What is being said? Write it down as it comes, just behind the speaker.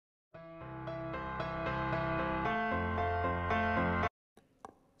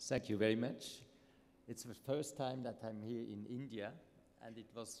Thank you very much. It's the first time that I'm here in India, and it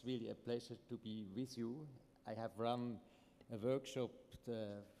was really a pleasure to be with you. I have run a workshop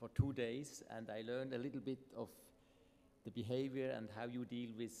for 2 days, and I learned a little bit of the behavior and how you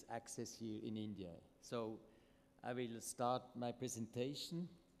deal with access here in India. So I will start my presentation.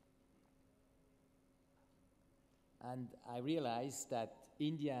 And I realized that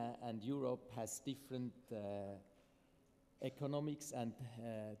India and Europe has different economics and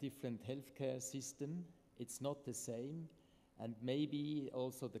different healthcare system. It's not the same, and maybe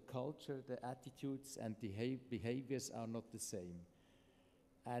also the culture, the attitudes and the behaviors are not the same.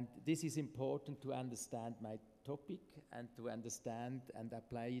 And this is important to understand my topic and to understand and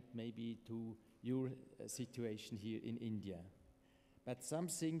apply it maybe to your situation here in India. But some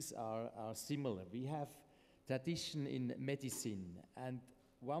things are similar. We have tradition in medicine, and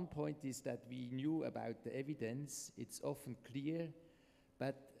one point is that we knew about the evidence. It's often clear,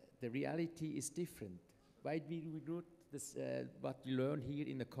 but the reality is different. Why do we do this, what we learn here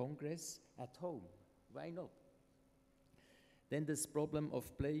in the Congress at home? Why not? Then this problem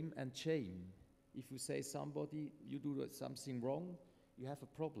of blame and shame. If you say somebody, you do something wrong, you have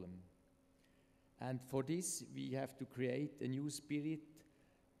a problem. And for this, we have to create a new spirit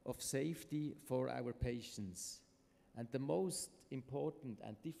of safety for our patients. And the most important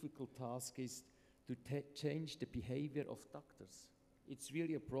and difficult task is to change the behavior of doctors. It's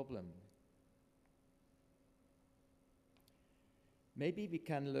really a problem. Maybe we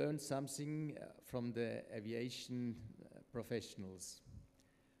can learn something from the aviation professionals.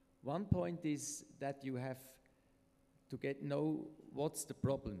 One point is that you have to know what's the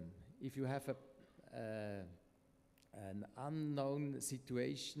problem. If you have an unknown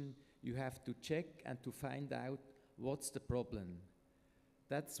situation, you have to check and to find out what's the problem.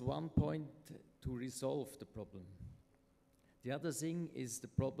 That's one point to resolve the problem. The other thing is the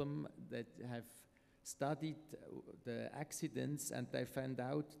problem that have studied the accidents, and they found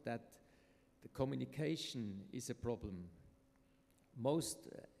out that the communication is a problem. Most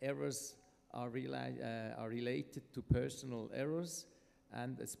errors are related to personal errors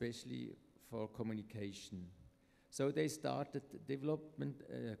and especially for communication. So they started development,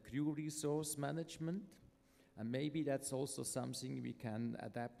 crew resource management, and maybe that's also something we can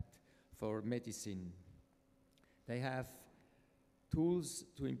adapt for medicine. They have tools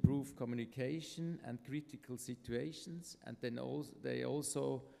to improve communication and critical situations, and then they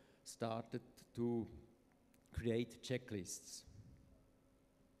also started to create checklists.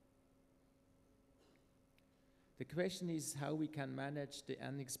 The question is how we can manage the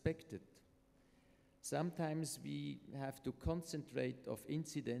unexpected. Sometimes we have to concentrate on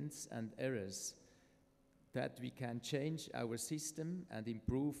incidents and errors that we can change our system and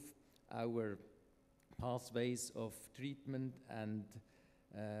improve our pathways of treatment and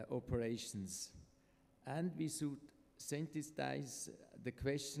operations. And we should synthesize the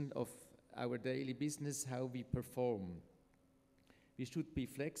question of our daily business, how we perform. We should be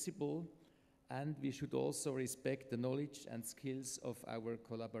flexible, and we should also respect the knowledge and skills of our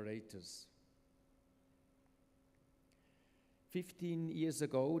collaborators. 15 years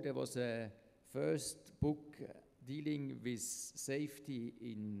ago, there was a first book dealing with safety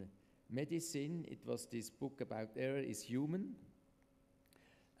in medicine. It was this book about error is human.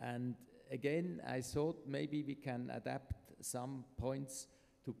 And again, I thought maybe we can adapt some points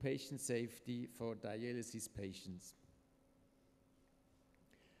to patient safety for dialysis patients.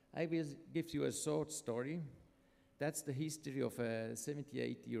 I will give you a short story. That's the history of a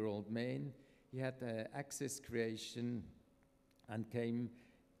 78-year-old man. He had access creation and came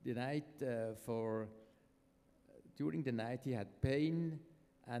the night during the night he had pain,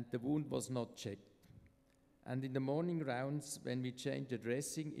 and the wound was not checked. And in the morning rounds, when we changed the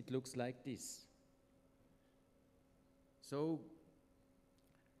dressing, it looks like this. So,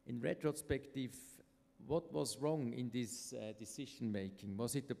 in retrospective, what was wrong in this decision making?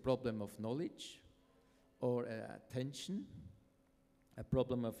 Was it a problem of knowledge or attention? A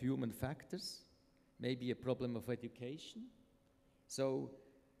problem of human factors? Maybe a problem of education? So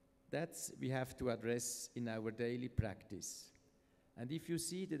that's we have to address in our daily practice. And if you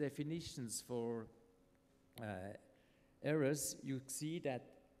see the definitions for errors, you see that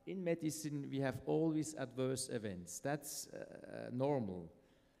in medicine we have always adverse events. That's normal.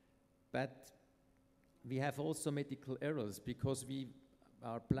 But we have also medical errors because we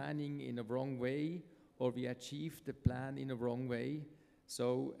are planning in a wrong way, or we achieve the plan in a wrong way.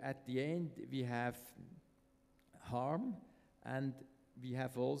 So at the end we have harm, and we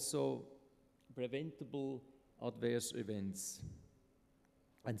have also preventable adverse events.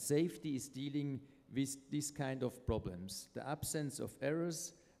 And safety is dealing with this kind of problems. The absence of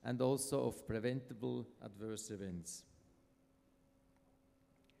errors and also of preventable adverse events.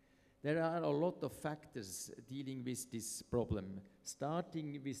 There are a lot of factors dealing with this problem,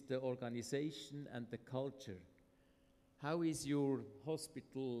 starting with the organization and the culture. How is your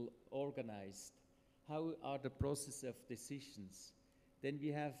hospital organized? How are the process of decisions? Then we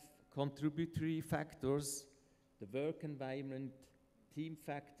have contributory factors, the work environment, team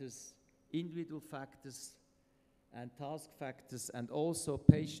factors, individual factors, and task factors, and also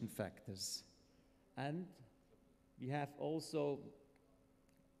patient factors. And we have also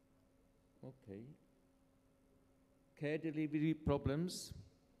care delivery problems,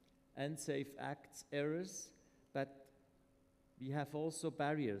 unsafe acts, errors, but we have also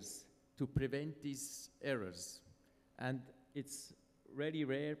barriers to prevent these errors. And it's really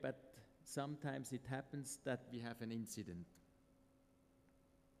rare, but sometimes it happens that we have an incident.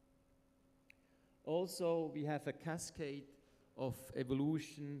 Also, we have a cascade of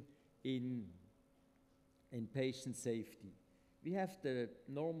evolution in patient safety. We have the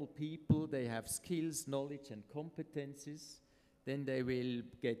normal people, they have skills, knowledge, and competencies. Then they will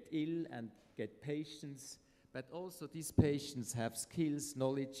get ill and get patients. But also these patients have skills,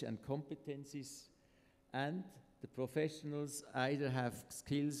 knowledge, and competencies. And the professionals either have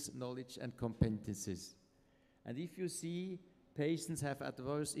skills, knowledge, and competencies. And if you see patients have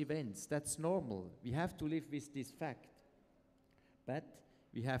adverse events, that's normal. We have to live with this fact. But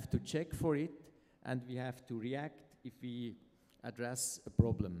we have to check for it, and we have to react if we address a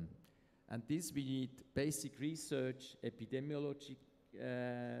problem. And this we need basic research, epidemiology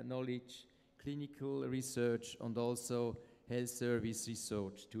knowledge, clinical research, and also health service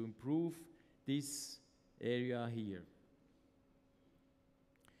research to improve this area here.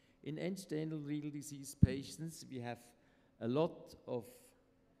 In end-stage renal disease patients, we have a lot of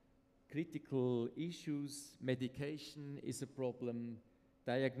critical issues. Medication is a problem.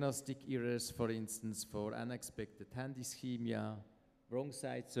 Diagnostic errors, for instance, for unexpected hand ischemia. Wrong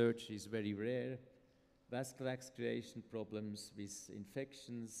side surgery is very rare. Vascular excretion problems with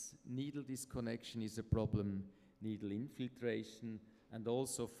infections. Needle disconnection is a problem. Needle infiltration, and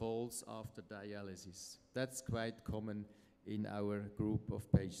also falls after dialysis. That's quite common in our group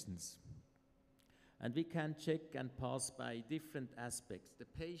of patients. And we can check and pass by different aspects. The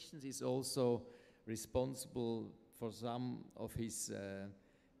patient is also responsible for some of his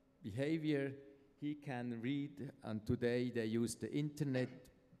behavior. He can read, and today they use the internet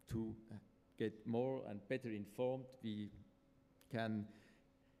to get more and better informed. We can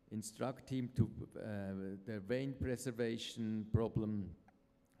instruct him to the vein preservation problem.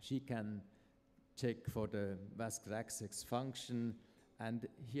 She can check for the vascular access function, and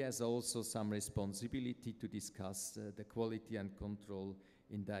he has also some responsibility to discuss the quality and control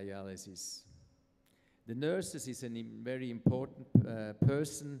in dialysis. The nurses is a very important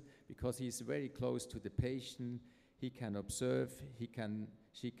person because he is very close to the patient. He can observe,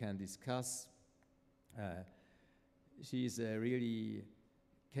 she can discuss. She is a really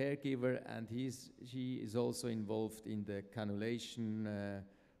caregiver, and she is also involved in the cannulation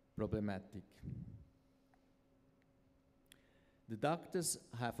problematic. The doctors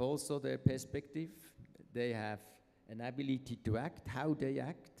have also their perspective. They have an ability to act, how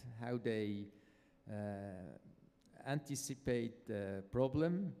they anticipate the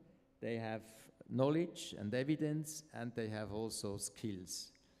problem. They have knowledge and evidence, and they have also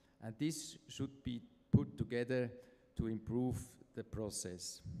skills. And this should be put together to improve the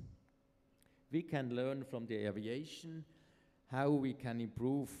process. We can learn from the aviation how we can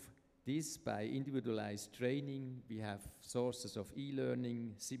improve this by individualized training. We have sources of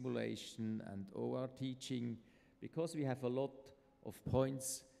e-learning, simulation, and OR teaching, because we have a lot of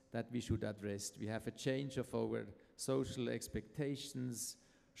points that we should address. We have a change of our social expectations,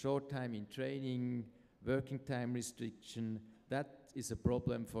 short time in training, working time restriction. That is a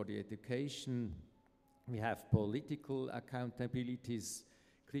problem for the education. We have political accountabilities,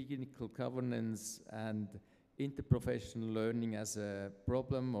 clinical governance, and interprofessional learning as a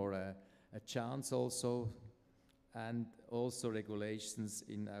problem or a chance also, and also regulations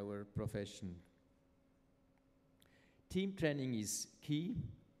in our profession. Team training is key.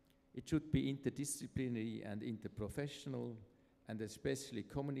 It should be interdisciplinary and interprofessional, and especially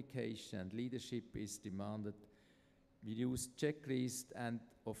communication and leadership is demanded. We use checklists, and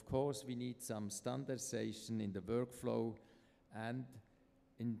of course we need some standardization in the workflow, and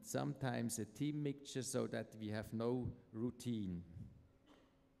in sometimes a team mixture so that we have no routine.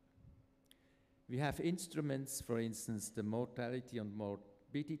 We have instruments, for instance, the mortality and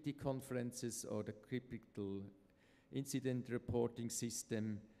morbidity conferences or the critical incident reporting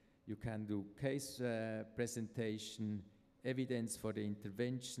system. You can do case presentation, evidence for the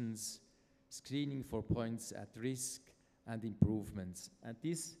interventions, screening for points at risk, and improvements. And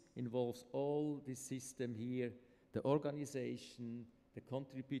this involves all this system here, the organization, the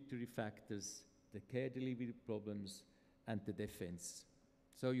contributory factors, the care delivery problems, and the defense.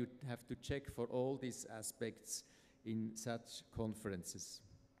 So you have to check for all these aspects in such conferences.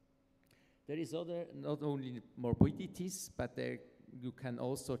 There is not only morbidities, but there you can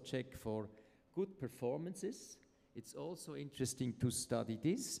also check for good performances. It's also interesting to study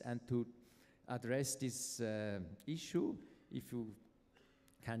this and to address this issue. If you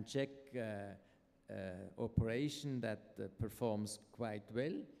can check operation that performs quite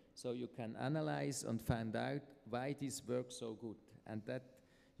well, so you can analyze and find out why this works so good, and that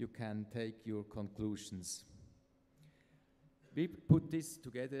you can take your conclusions. We put this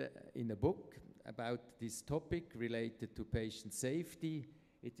together in a book about this topic related to patient safety.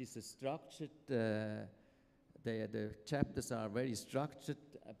 It is a structured, the chapters are very structured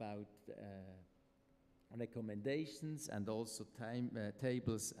about recommendations and also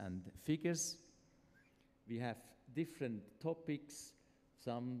tables and figures. We have different topics,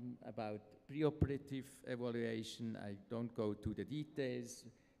 some about preoperative evaluation. I don't go to the details.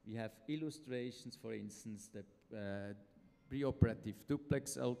 We have illustrations, for instance, the preoperative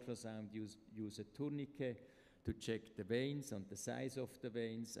duplex ultrasound use a tourniquet to check the veins and the size of the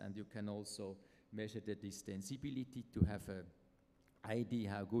veins, and you can also measure the distensibility to have an idea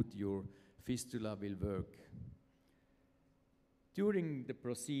how good your fistula will work. During the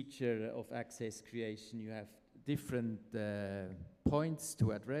procedure of access creation, you have different points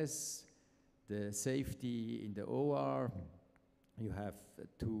to address. The safety in the OR, you have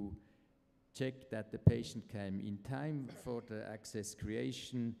to check that the patient came in time for the access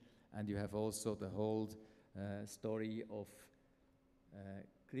creation, and you have also the whole story of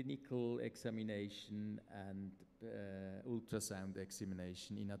clinical examination and ultrasound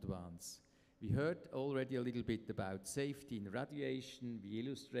examination in advance. We heard already a little bit about safety in radiation. We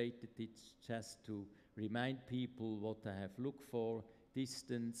illustrated it just to remind people what I have looked for: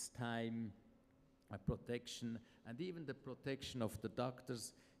 distance, time, protection, and even the protection of the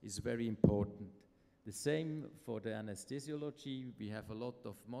doctors is very important. The same for the anesthesiology. We have a lot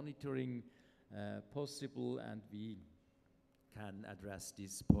of monitoring possible, and we can address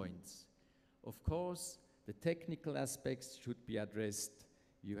these points. Of course, the technical aspects should be addressed.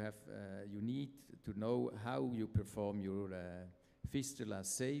 You need to know how you perform your fistula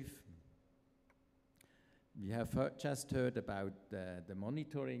safe. We have just heard about the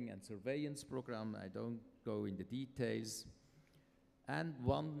monitoring and surveillance program. I don't go in the details. And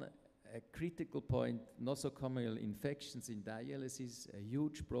one critical point, nosocomial infections in dialysis, a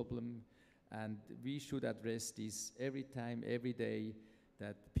huge problem, and we should address this every time, every day,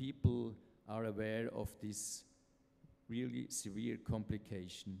 that people are aware of this really severe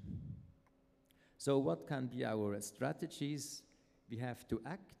complication. So what can be our strategies? We have to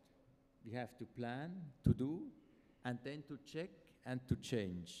act, we have to plan, to do, and then to check and to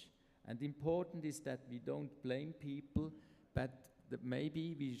change. And important is that we don't blame people, but that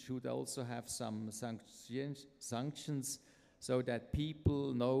maybe we should also have some sanctions so that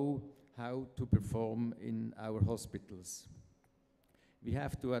people know how to perform in our hospitals. We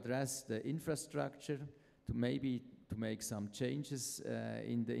have to address the infrastructure to make some changes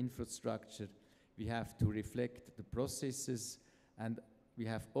in the infrastructure. We have to reflect the processes, and we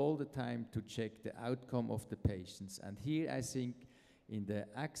have all the time to check the outcome of the patients. And here I think in the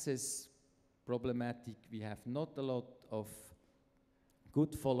access problematic, we have not a lot of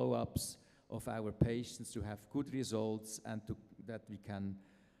good follow-ups of our patients to have good results and that we can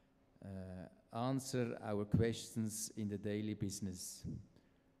answer our questions in the daily business.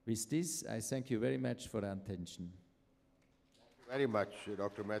 With this, I thank you very much for your attention. Thank you very much,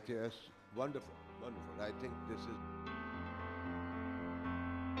 Dr. Matthias. Wonderful, wonderful. I think this is